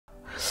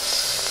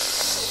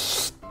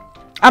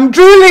I'm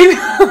drooling.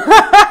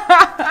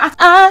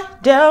 I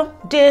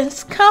don't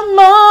dance, come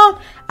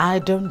on. I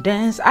don't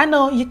dance, I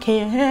know you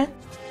can.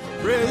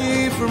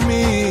 Pray for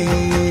me,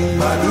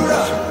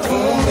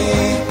 for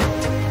me.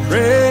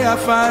 Pray I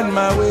find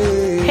my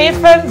way. Hey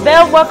friends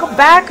there, welcome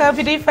back. I hope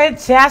you're doing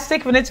fantastic.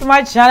 If you're new to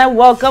my channel,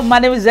 welcome. My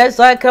name is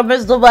Esther,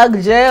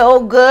 MsTopacJay.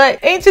 Oh good.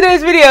 In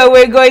today's video,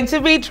 we're going to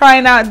be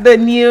trying out the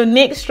new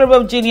NYX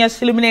Strobe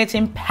Genius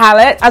Illuminating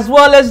palette, as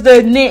well as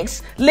the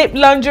NYX Lip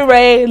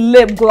Lingerie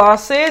lip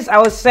glosses. I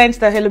was sent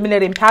the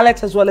Illuminating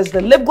palette as well as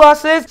the lip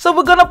glosses, so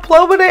we're gonna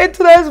plug it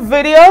into this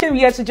video. If you're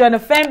yet to join the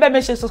fan base,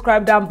 make sure to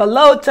subscribe down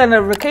below, turn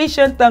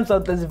notification, thumbs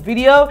up this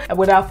video, and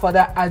without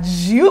further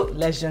ado,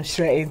 let's jump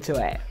straight into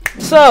it.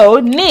 So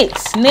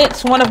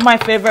NYX, one of my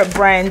favorite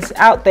brands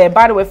out there.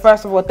 By the way,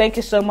 first of all, thank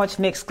you so much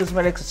NYX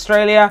Cosmetics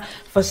Australia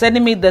for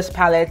sending me this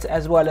palette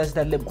as well as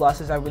the lip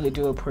glosses. I really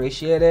do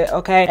appreciate it.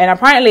 Okay, and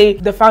apparently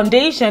the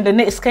foundation, the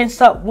NYX Can't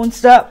Stop Won't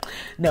Stop,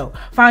 no,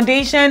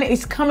 foundation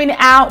is coming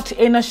out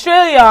in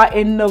Australia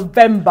in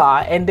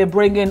November, and they're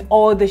bringing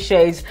all the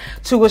shades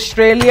to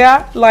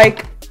Australia.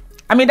 Like,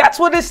 I mean, that's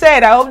what they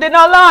said. I hope they're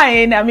not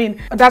lying. I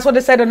mean, that's what they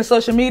said on the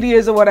social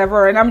medias or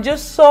whatever. And I'm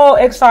just so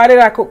excited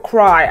I could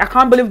cry. I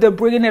can't believe they're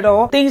bringing it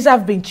all. Things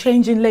have been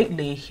changing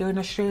lately here in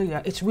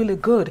Australia. It's really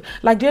good.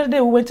 Like the other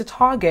day we went to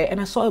Target and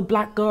I saw a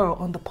black girl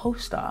on the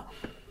poster.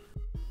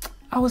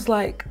 I was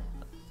like,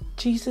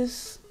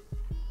 Jesus,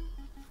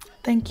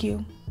 thank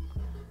you.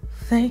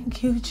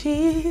 Thank you,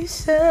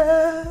 Jesus.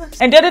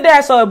 And the other day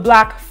I saw a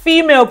black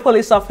female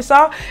police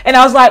officer and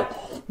I was like,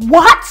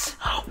 what?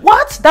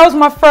 That was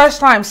my first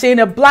time seeing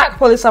a black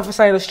police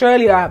officer in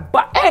Australia,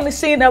 and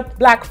seeing a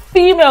black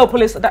female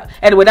police.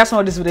 Anyway, that's not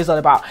what this video is all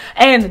about.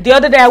 And the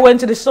other day I went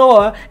to the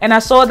store and I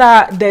saw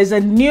that there's a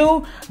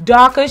new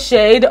darker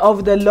shade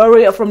of the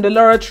Lauder from the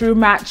Lauder True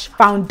Match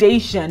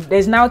foundation.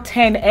 There's now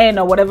 10N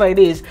or whatever it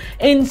is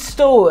in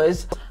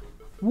stores.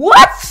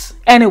 What?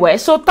 Anyway,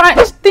 so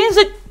things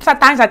are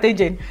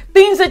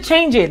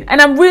changing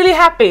and I'm really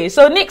happy.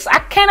 So NYX, I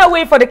cannot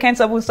wait for the Can't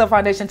Stop Won't Stop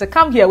foundation to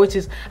come here, which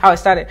is how I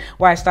started,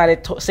 why I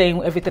started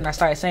saying everything I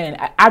started saying.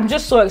 I'm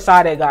just so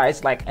excited,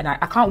 guys. Like, and I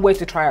can't wait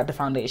to try out the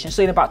foundation.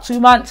 So in about 2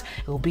 months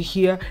it will be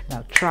here.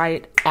 Now try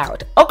it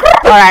out. Okay,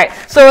 all right,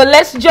 so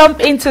let's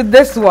jump into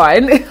this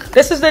one.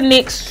 This is the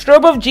NYX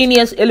Strobe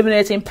Genius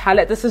Illuminating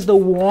palette. This is the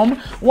warm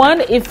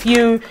one. If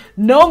you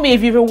know me,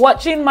 if you've been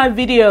watching my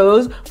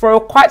videos for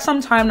quite some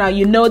time now,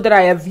 you know that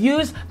I have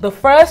used the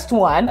first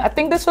one. I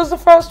think this was the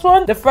first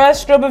one, the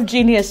first Strobe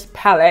Genius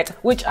palette,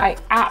 which I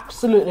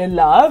absolutely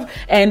love.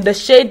 And the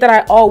shade that I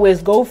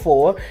always go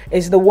for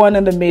is the one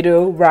in the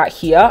middle right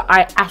here.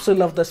 I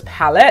absolutely love this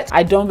palette.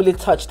 I don't really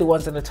touch the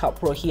ones in the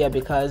top row here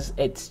because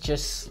it's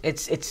just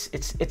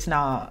it's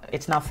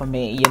not for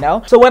me, you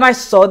know. So when I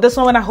saw this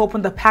one, when I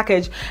opened the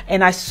package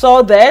and I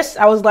saw this,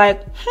 I was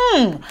like,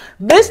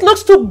 this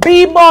looks to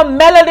be more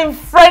melanin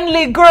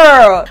friendly,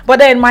 girl. But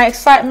then my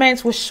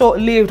excitement was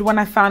short-lived when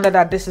I found out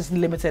that this is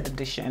limited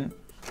edition.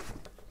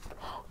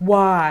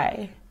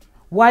 Why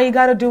you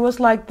gotta do us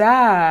like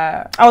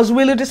that? I was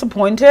really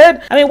disappointed.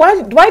 I mean,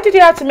 why did you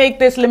have to make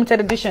this limited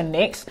edition,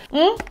 NYX?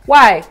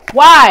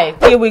 Why?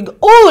 Here we go.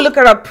 Oh, look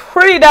at how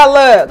pretty that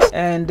looks.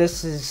 And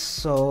this is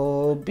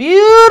so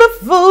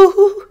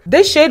beautiful.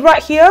 This shade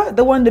right here,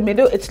 the one in the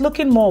middle, it's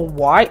looking more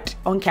white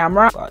on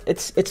camera.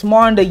 It's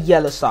more on the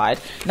yellow side.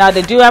 Now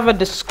they do have a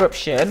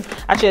description.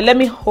 Actually, let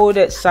me hold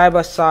it side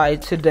by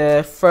side to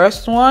the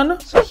first one.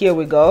 So here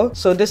we go.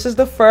 So this is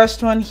the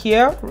first one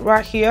here,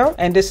 right here,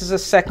 and this is the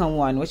second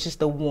one, which is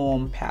the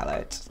warm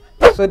palette.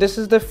 So this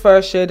is the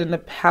first shade in the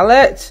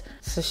palette.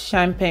 It's a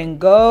champagne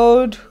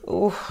gold.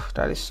 Oh,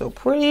 that is so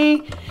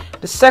pretty.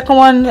 The second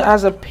one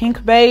has a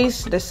pink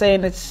base. They're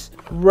saying it's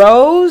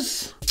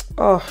rose.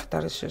 Oh,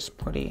 that is just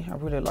pretty. I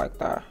really like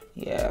that.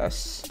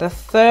 Yes. The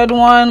third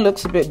one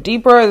looks a bit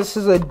deeper. This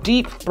is a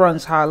deep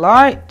bronze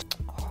highlight.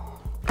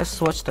 Let's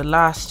swatch the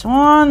last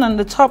one on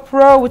the top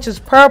row, which is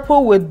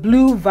purple with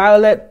blue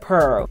violet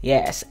pearl.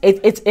 Yes,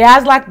 it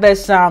has like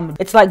this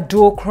it's like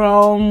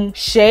duochrome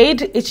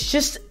shade. It's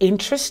just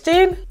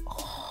interesting.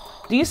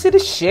 Do you see the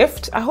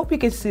shift? I hope you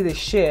can see the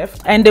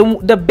shift. And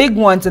the big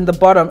ones in the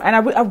bottom. And I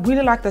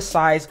really like the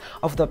size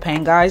of the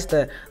pen, guys.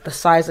 The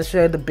size, I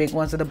show you the big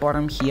ones at the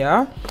bottom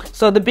here.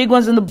 So the big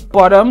ones in the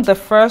bottom, the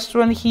first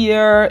one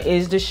here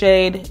is the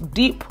shade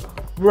Deep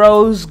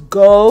Rose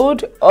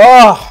Gold.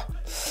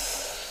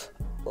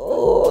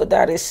 Oh,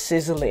 that is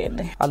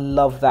sizzling. I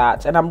love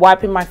that. And I'm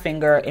wiping my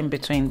finger in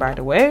between, by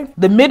the way.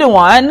 The middle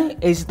one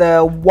is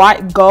the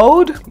white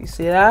gold. You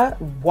see that?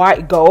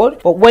 White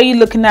gold. But when you're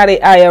looking at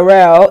it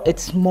IRL,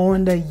 it's more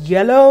on the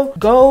yellow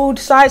gold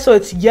side. So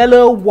it's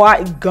yellow,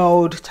 white,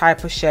 gold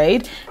type of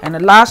shade. And the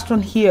last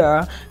one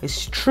here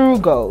is true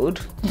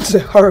gold. It's a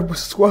horrible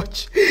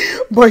swatch,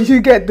 but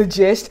you get the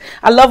gist.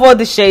 I love all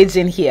the shades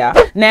in here.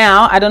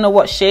 Now, I don't know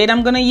what shade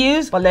I'm gonna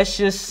use, but let's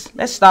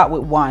start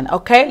with one,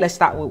 okay? Let's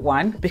start with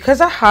one.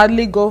 Because I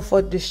hardly go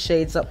for the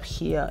shades up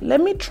here,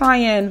 let me try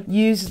and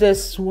use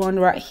this one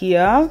right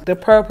here. The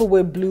purple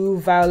with blue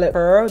violet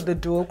pearl, the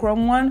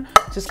duochrome one,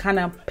 just kind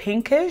of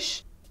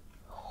pinkish.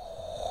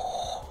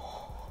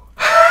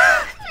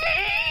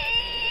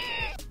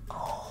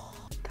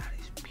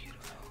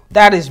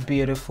 That is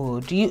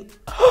beautiful. Do you?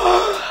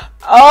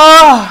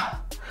 Oh,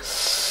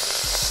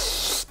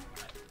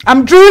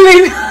 I'm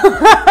drooling.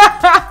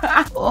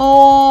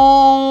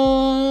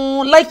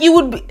 Oh, like you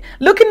would be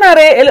looking at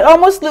it, it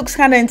almost looks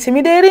kind of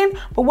intimidating,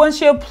 but once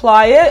you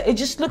apply it, it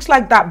just looks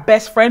like that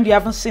best friend you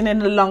haven't seen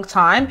in a long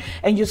time,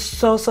 and you're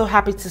so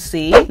happy to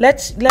see.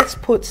 Let's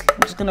put,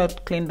 I'm just gonna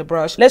clean the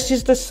brush. Let's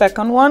use the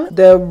second one,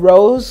 the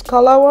rose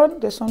color one,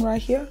 this one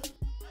right here.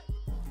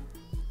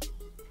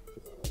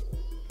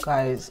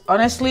 Guys,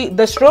 honestly,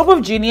 the Strobe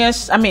of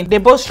Genius, I mean,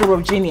 they're both Strobe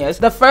of Genius.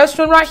 The first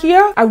one right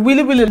here, I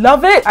really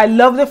love it. I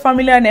love the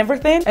formula and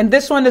everything. And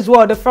this one as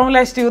well, the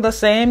formula is still the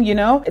same, you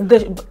know.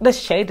 The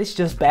shade is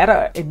just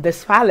better in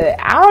this palette.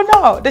 I don't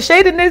know. The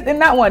shade in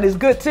that one is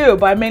good too,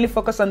 but I mainly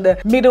focus on the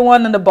middle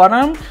one and the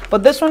bottom.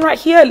 But this one right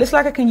here, it looks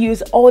like I can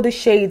use all the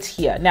shades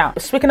here. Now,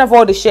 speaking of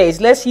all the shades,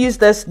 let's use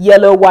this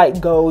yellow,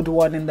 white, gold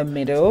one in the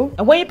middle.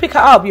 And when you pick it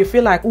up, you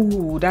feel like,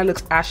 ooh, that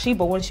looks ashy.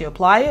 But once you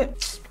apply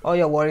it, all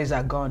your worries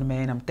are gone,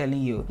 man. I'm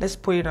telling you. Let's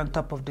put it on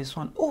top of this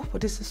one. Oh, but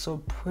this is so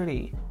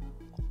pretty.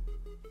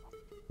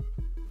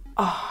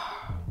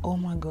 Oh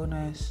my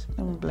goodness.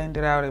 Let me blend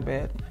it out a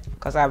bit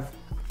because I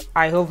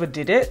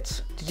overdid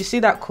it. Did you see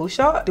that cool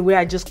shot? The way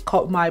I just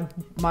cut my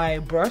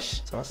brush.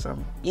 It's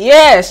awesome.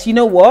 Yes, you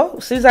know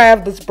what? Since I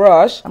have this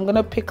brush, I'm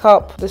gonna pick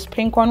up this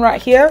pink one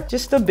right here,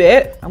 just a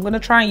bit. I'm gonna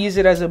try and use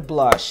it as a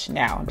blush.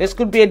 Now, this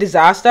could be a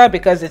disaster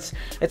because it's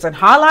a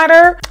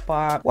highlighter,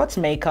 but what's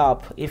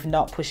makeup if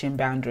not pushing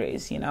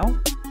boundaries, you know?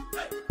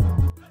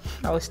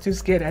 I was too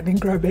scared. I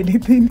didn't grab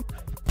anything.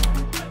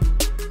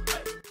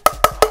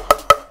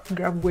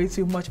 Grab way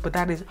too much, but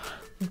that is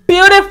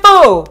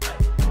beautiful.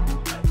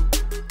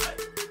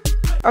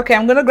 Okay,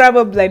 I'm gonna grab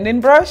a blending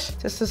brush,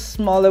 just a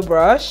smaller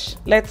brush.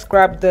 Let's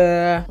grab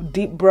the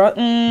deep brush.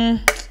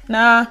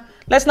 Nah,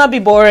 let's not be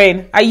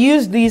boring. I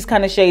use these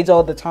kind of shades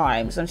all the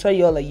time, so I'm sure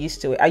you all are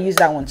used to it. I use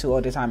that one too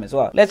all the time as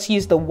well. Let's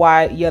use the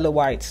white, yellow,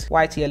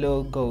 white,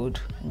 yellow, gold.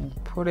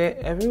 Put it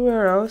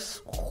everywhere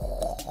else.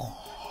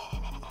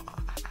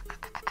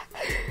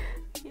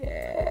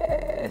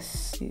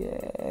 Yes,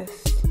 yes.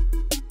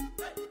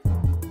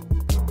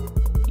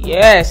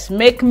 Yes,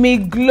 make me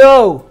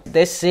glow.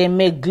 They say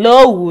me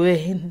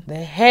glowing,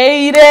 they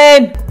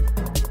hating.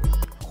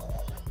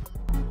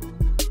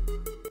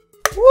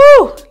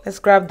 Woo! Let's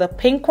grab the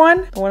pink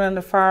one, the one on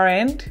the far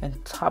end,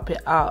 and top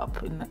it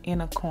up in the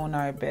inner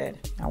corner a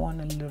bit. I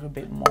want a little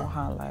bit more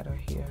highlighter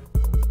here.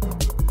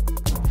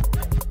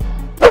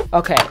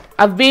 Okay,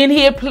 I've been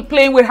here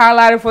playing with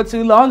highlighter for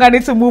too long. I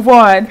need to move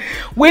on.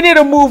 We need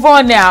to move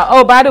on now.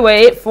 Oh, by the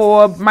way,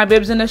 for my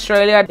babes in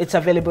Australia, it's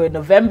available in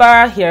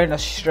November here in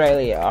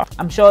Australia.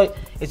 I'm sure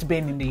it's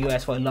been in the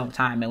US for a long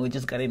time and we're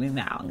just getting it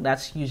now.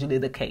 That's usually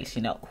the case,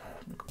 you know.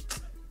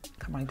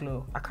 Come on,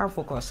 glow. I can't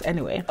focus.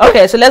 Anyway.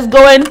 Okay, so let's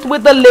go in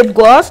with the lip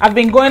gloss. I've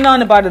been going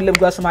on about the lip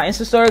gloss on my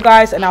Insta story,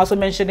 guys. And I also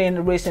mentioned in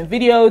the recent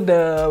video,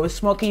 the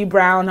smoky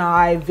brown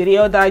eye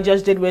video that I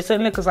just did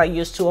recently because I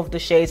used 2 of the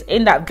shades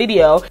in that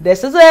video.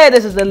 This is it.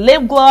 This is the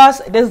lip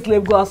gloss. This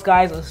lip gloss,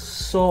 guys, is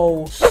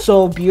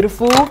so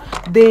beautiful.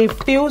 They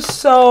feel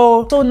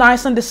so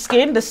nice on the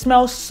skin. They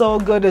smell so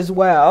good as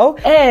well.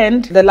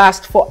 And they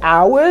last for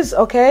hours,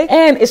 okay?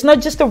 And it's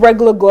not just a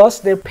regular gloss.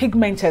 They're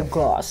pigmented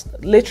gloss,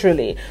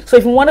 literally. So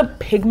if you want a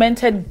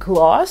pigmented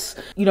gloss,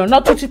 you know,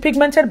 not too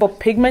pigmented, but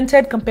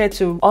pigmented compared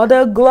to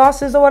other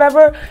glosses or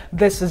whatever,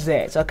 this is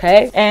it,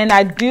 okay? And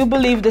I do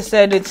believe they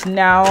said it's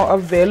now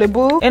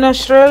available in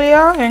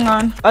Australia. Hang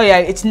on. Oh yeah,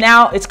 it's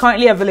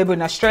currently available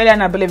in Australia,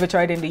 and I believe it's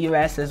already in the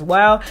US as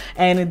well.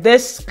 And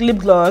this lip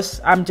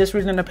gloss, I'm just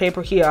reading the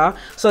paper here,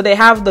 so they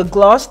have the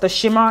gloss, the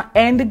shimmer,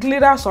 and the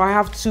glitter. So I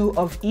have 2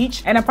 of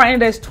each, and apparently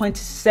there's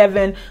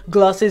 27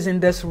 glosses in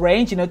this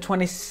range, you know,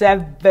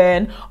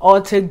 27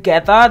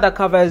 altogether that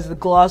covers the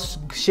gloss,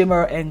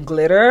 shimmer, and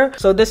glitter.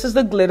 So this is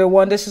the glitter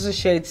one. This is a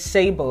shade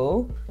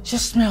Sable.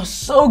 Just smells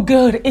so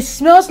good. It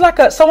smells like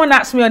someone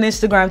asked me on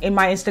Instagram, in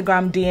my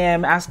Instagram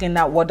DM, asking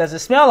that what does it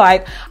smell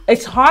like.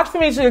 It's hard for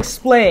me to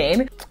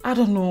explain. I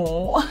don't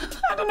know.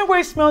 I don't know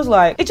what it smells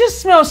like. It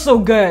just smells so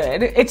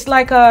good. It's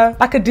like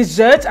a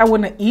dessert I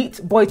want to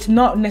eat, but it's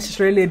not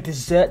necessarily a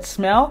dessert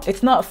smell.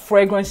 It's not a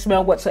fragrant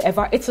smell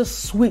whatsoever. It's a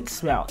sweet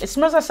smell. It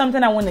smells like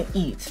something I want to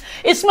eat.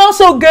 It smells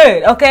so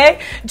good, okay?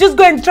 Just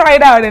go and try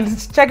it out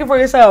and check it for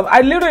yourself. I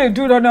literally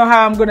do not know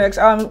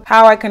how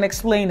how I can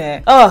explain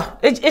it.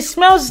 It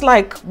smells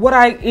like what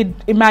I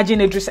imagine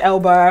Idris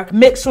Elba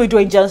mixed with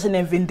Dwayne Johnson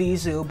and Vin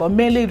Diesel, but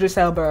mainly Idris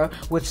Elba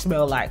would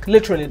smell like.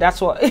 Literally, that's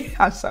what.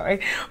 I'm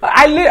sorry, but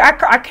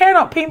I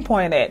cannot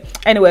pinpoint it.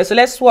 Anyway, so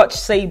let's swatch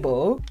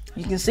Sable.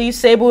 You can see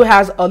Sable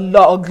has a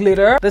lot of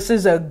glitter. This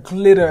is a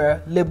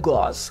glitter lip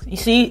gloss. You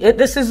see,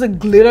 this is a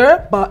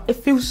glitter, but it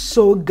feels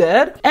so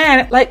good.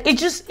 And like,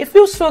 it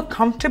feels so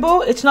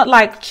comfortable. It's not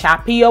like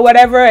chappy or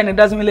whatever, and it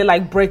doesn't really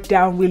like break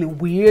down really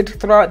weird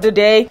throughout the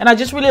day. And I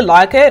just really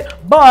like it.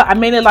 But I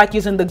mainly like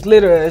using the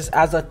glitters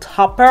as a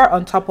topper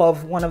on top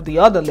of one of the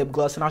other lip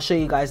gloss, and I'll show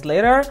you guys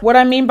later what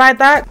I mean by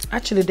that.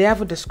 Actually, they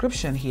have a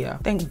description here.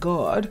 Thank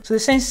God. So the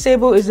saying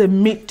Sable is a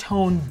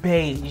mid-tone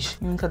beige.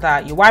 Look at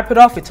that. You wipe it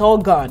off, it's all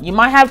gone. on. You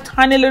might have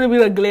tiny little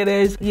bit of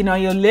glitters, you know,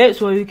 your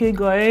lips where you can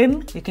go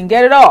in, you can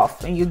get it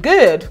off and you're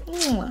good.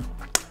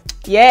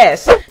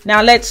 Yes.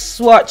 Now let's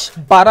swatch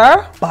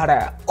butter.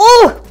 Butter.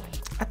 Oh,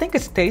 I think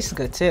it tastes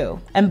good too.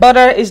 And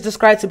butter is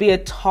described to be a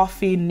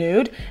toffee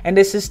nude, and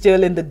this is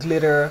still in the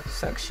glitter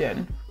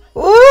section.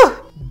 Ooh,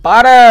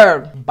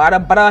 butter, butter,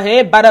 butter,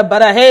 hey, butter,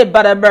 butter, hey,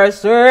 butter,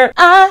 butter.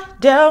 I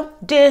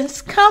don't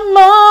dance, come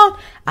on.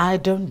 I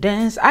don't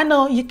dance, I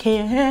know you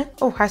can.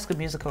 Oh, High School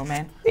Musical,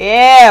 man.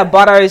 Yeah,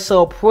 butter is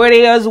so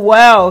pretty as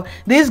well.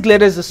 These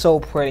glitters are so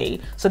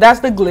pretty. So that's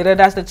the glitter,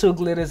 that's the two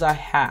glitters I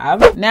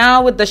have.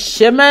 Now with the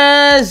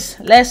shimmers,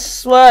 let's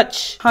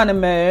swatch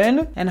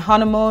Honeymoon. And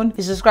Honeymoon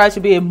is described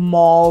to be a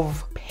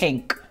mauve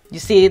pink. You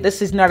see,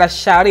 this is not as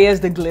shouty as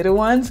the glitter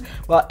ones.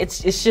 Well,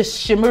 it's just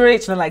shimmery.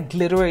 It's not like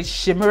glittery, it's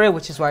shimmery,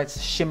 which is why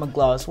it's shimmer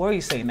gloss. What are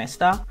you saying,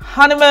 Esther?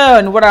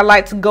 Honeymoon, what I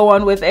like to go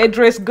on with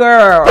Idris,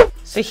 girl.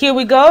 So here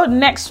we go.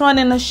 Next one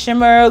in the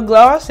shimmer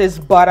gloss is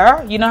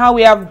butter. You know how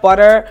we have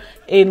butter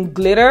in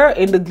glitter,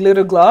 in the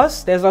glitter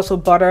gloss? There's also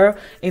butter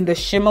in the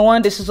shimmer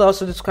one. This is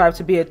also described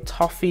to be a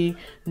toffee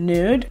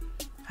nude.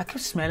 I keep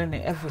smelling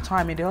it every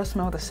time and they all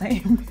smell the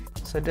same.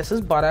 So this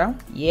is butter.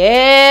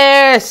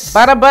 Yes!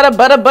 Butter, butter,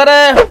 butter,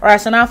 butter. All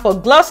right, so now for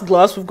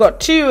gloss, we've got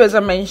two, as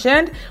I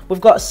mentioned. We've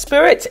got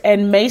Spirit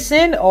and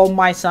Maison, or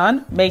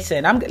Maison.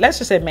 Let's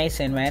just say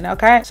Maison, man,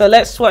 okay? So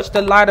let's swatch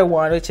the lighter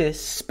one, which is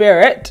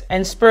Spirit.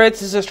 And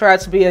Spirit is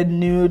described to be a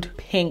nude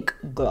pink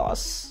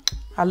gloss.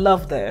 I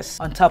love this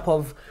on top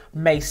of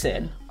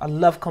Maison. I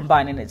love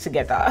combining it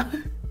together.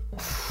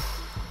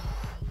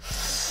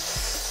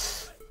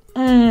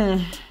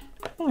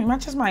 It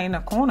matches my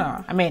inner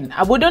corner. I mean,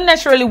 I wouldn't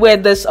necessarily wear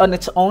this on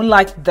its own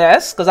like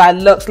this, because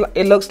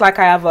it looks like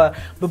I have a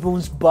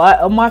baboon's butt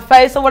on my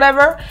face or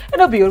whatever,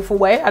 in a beautiful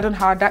way. I don't know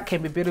how that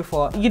can be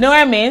beautiful. You know what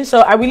I mean?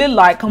 So I really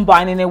like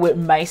combining it with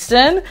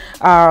Maison.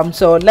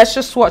 So let's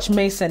just swatch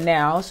Maison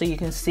now so you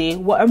can see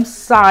what I'm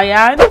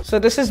saying. So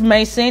this is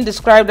Maison,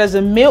 described as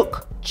a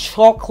milk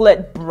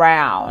chocolate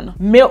brown.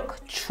 Milk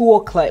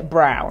chocolate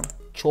brown.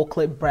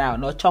 Chocolate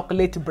brown or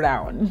chocolate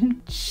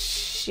brown.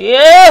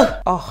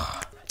 Yeah. Oh.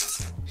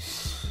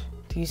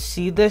 Do you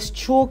see this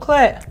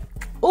chocolate?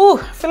 Oh,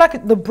 I feel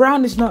like the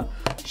brown is not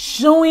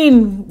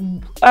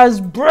showing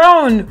as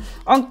brown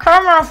on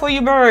camera for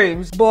you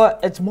babes, but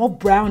it's more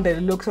brown than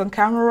it looks on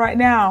camera right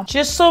now.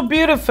 Just so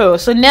beautiful.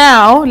 So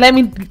now let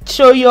me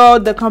show you all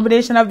the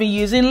combination I've been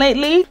using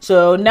lately.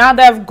 So now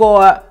that I've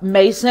got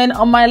Maison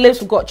on my lips,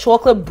 we've got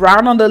chocolate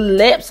brown on the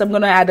lips. I'm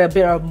gonna add a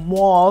bit of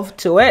mauve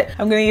to it.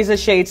 I'm gonna use the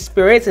shade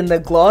Spirit in the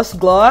gloss.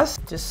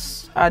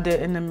 Just add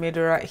it in the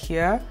middle right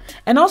here.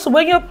 And also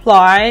when you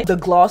apply the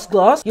gloss,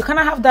 you kind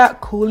of have that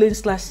cooling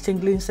slash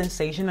tingling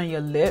sensation on your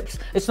lips.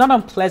 It's not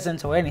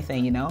unpleasant or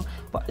anything, you know,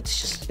 but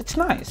it's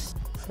nice.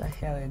 So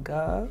here we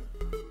go.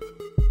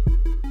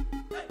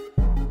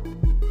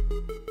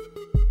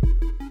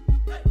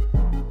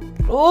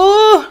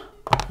 Oh,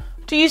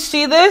 do you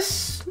see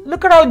this?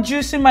 Look at how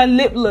juicy my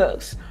lip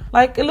looks.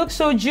 Like, it looks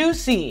so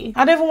juicy.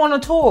 I don't even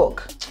want to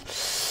talk.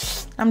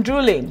 I'm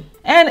drooling.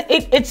 And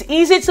it's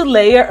easy to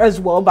layer as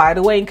well, by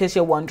the way, in case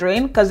you're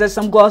wondering, because there's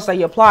some gloss that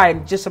you apply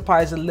and just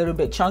applies a little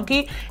bit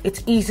chunky.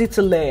 It's easy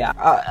to layer.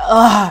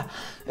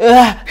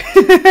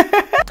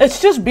 It's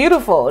just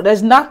beautiful.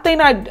 There's nothing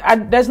I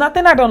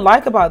don't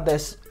like about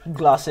this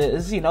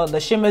glosses. You know, the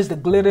shimmers, the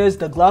glitters,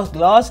 the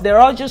gloss, they're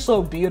all just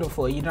so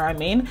beautiful, you know what I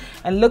mean?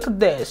 And look at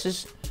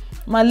this.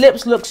 My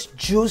lips looks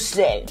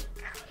juicy.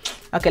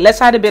 Okay,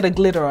 let's add a bit of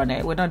glitter on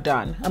it. We're not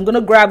done. I'm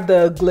gonna grab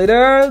the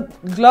glitter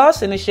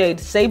gloss in the shade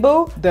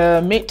Sable,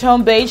 the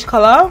mid-tone beige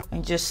color,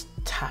 and just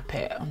tap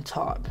it on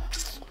top.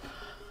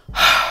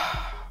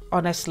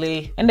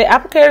 Honestly. And the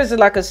applicator is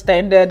like a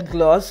standard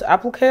gloss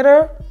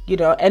applicator, you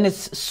know, and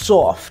it's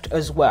soft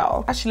as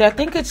well. Actually, I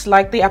think it's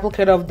like the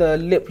applicator of the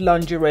Lip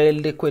Lingerie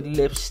liquid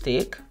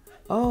lipstick.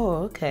 Oh,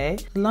 okay.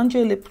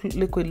 Lingerie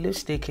liquid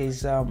lipstick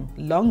is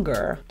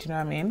longer. Do you know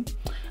what I mean?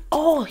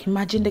 Oh,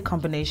 imagine the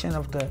combination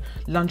of the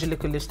Lingerie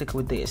liquid lipstick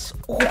with this.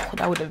 Oh,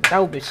 that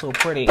would be so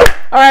pretty. All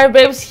right,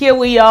 babes, here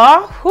we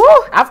are.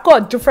 Whew. I've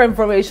got different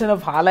variation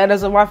of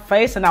highlighters on my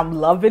face and I'm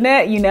loving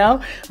it, you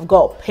know. I've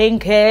got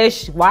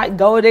pinkish, white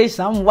goldish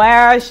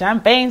somewhere,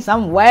 champagne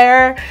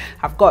somewhere.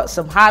 I've got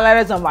some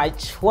highlighters on my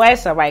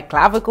chest or my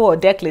clavicle or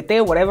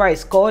décolleté, whatever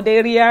it's called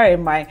area,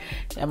 and my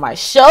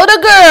shoulder,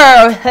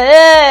 girl.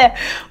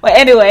 But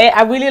anyway,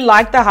 I really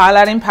like the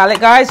highlighting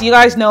palette, guys. You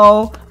guys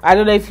know, I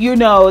don't know if you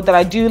know, that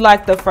I do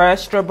like the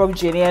first Strobe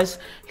Genius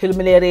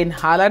Illuminating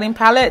highlighting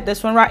palette,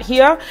 this one right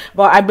here,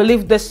 but I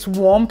believe this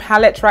warm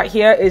palette right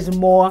here is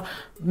more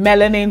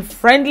melanin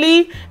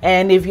friendly,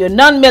 and if you're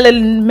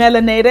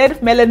non-melanated,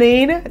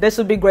 this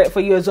would be great for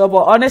you as well.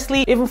 But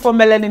honestly, even for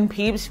melanin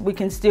peeps, we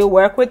can still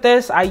work with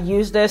this. I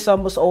use this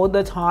almost all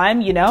the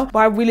time, you know, but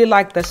I really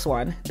like this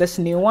one, this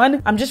new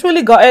one. I'm just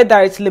really gutted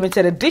that it's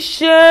limited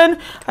edition. I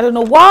don't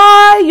know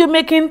why you're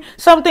making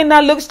something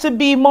that looks to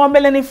be more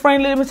melanin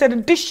friendly limited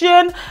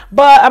edition,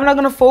 but I'm not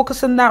gonna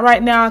focus on that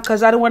right now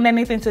because I don't want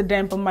anything to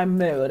dampen my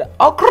mood.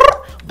 Okay,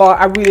 but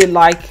I really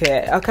like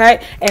it.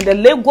 Okay, and the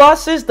lip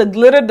glosses, the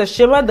glitter, the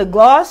shimmer, shimmer, the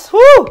gloss,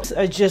 whoo,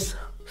 are just,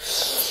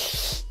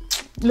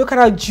 look at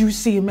how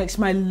juicy it makes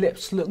my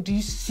lips look. Do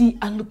you see?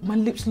 My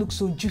lips look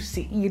so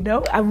juicy, you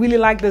know? I really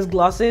like these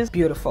glosses.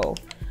 Beautiful.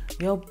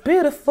 You're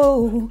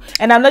beautiful.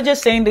 And I'm not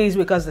just saying these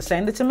because they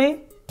send it to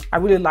me. I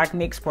really like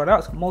NYX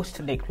products,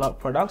 most NYX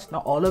products,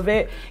 not all of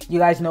it. You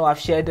guys know I've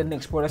shared the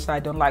NYX products that I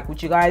don't like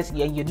with you guys.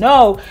 Yeah, you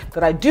know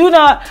that I do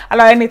not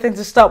allow anything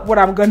to stop what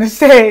I'm gonna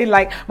say.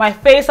 Like, my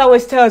face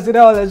always tells it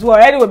all as well.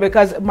 Anyway,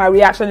 because my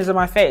reaction is on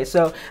my face.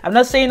 So I'm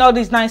not saying all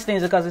these nice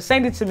things because they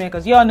send it to me,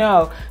 because y'all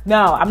know,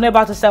 no, I'm not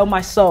about to sell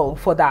my soul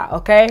for that,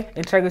 okay?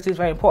 Integrity is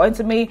very important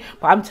to me,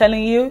 but I'm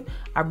telling you,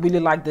 I really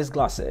like these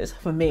glosses.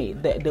 For me,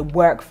 they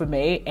work for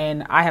me,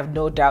 and I have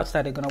no doubts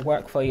that they're gonna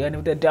work for you. And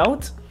if they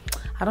don't,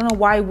 I don't know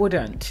why it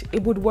wouldn't.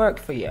 It would work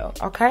for you,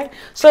 okay?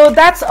 So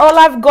that's all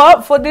I've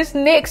got for this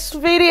next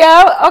video,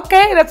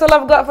 okay? That's all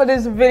I've got for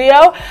this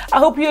video. I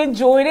hope you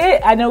enjoyed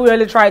it. I know we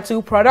only tried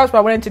 2 products, but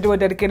I wanted to do a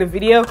dedicated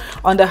video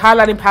on the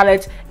highlighting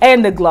palette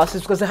and the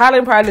glosses, because the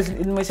highlighting palette is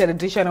limited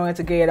edition. I wanted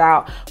to get it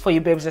out for you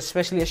babes,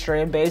 especially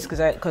Australian based,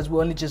 because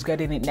we're only just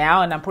getting it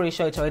now, and I'm pretty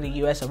sure it's already in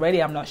the US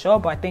already. I'm not sure,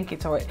 but I think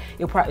it's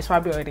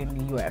probably already in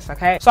the US,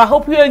 okay? So I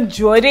hope you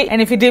enjoyed it,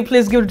 and if you did,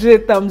 please give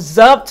it a thumbs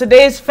up.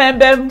 Today's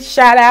fembem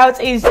shout out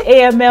is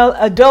AML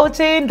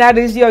Adulting. That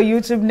is your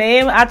YouTube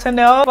name. I don't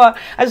know, but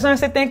I just want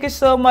to say thank you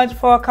so much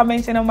for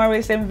commenting on my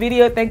recent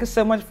video. Thank you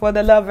so much for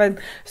the love and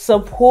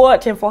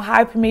support and for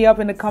hyping me up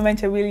in the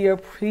comments. I really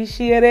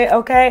appreciate it,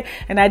 okay?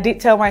 And I did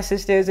tell my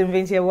sisters and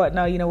Vinci and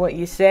whatnot, you know, what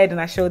you said,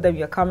 and I showed them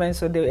your comments,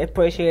 so they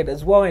appreciate it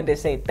as well, and they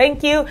say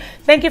thank you.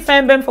 Thank you,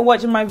 fembem, for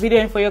watching my video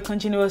and for your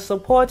continuous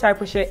support. I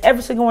appreciate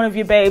every single one of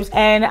you babes,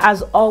 and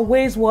as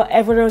always,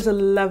 whatever there is,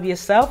 love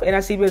yourself, and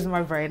I'll see you guys in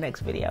my very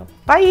next video.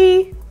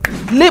 Bye.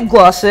 Lip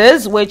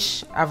glosses,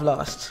 which I've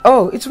lost.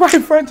 Oh, it's right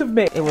in front of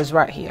me. It was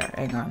right here.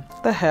 Hang on.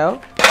 The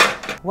hell?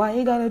 Why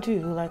you gotta do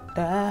like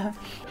that?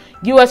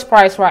 US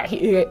price right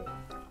here.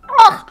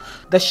 Ah!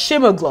 The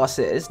shimmer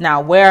glosses.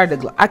 Now, where are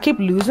the I keep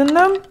losing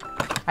them.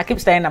 I keep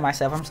staring at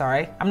myself. I'm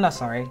sorry. I'm not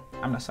sorry.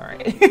 I'm not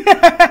sorry.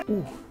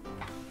 Ooh.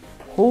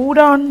 Hold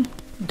on.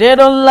 They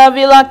don't love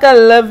you like I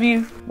love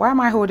you. Why am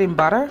I holding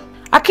butter?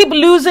 I keep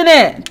losing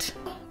it.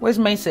 Where's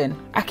Maison?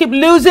 I keep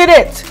losing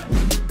it.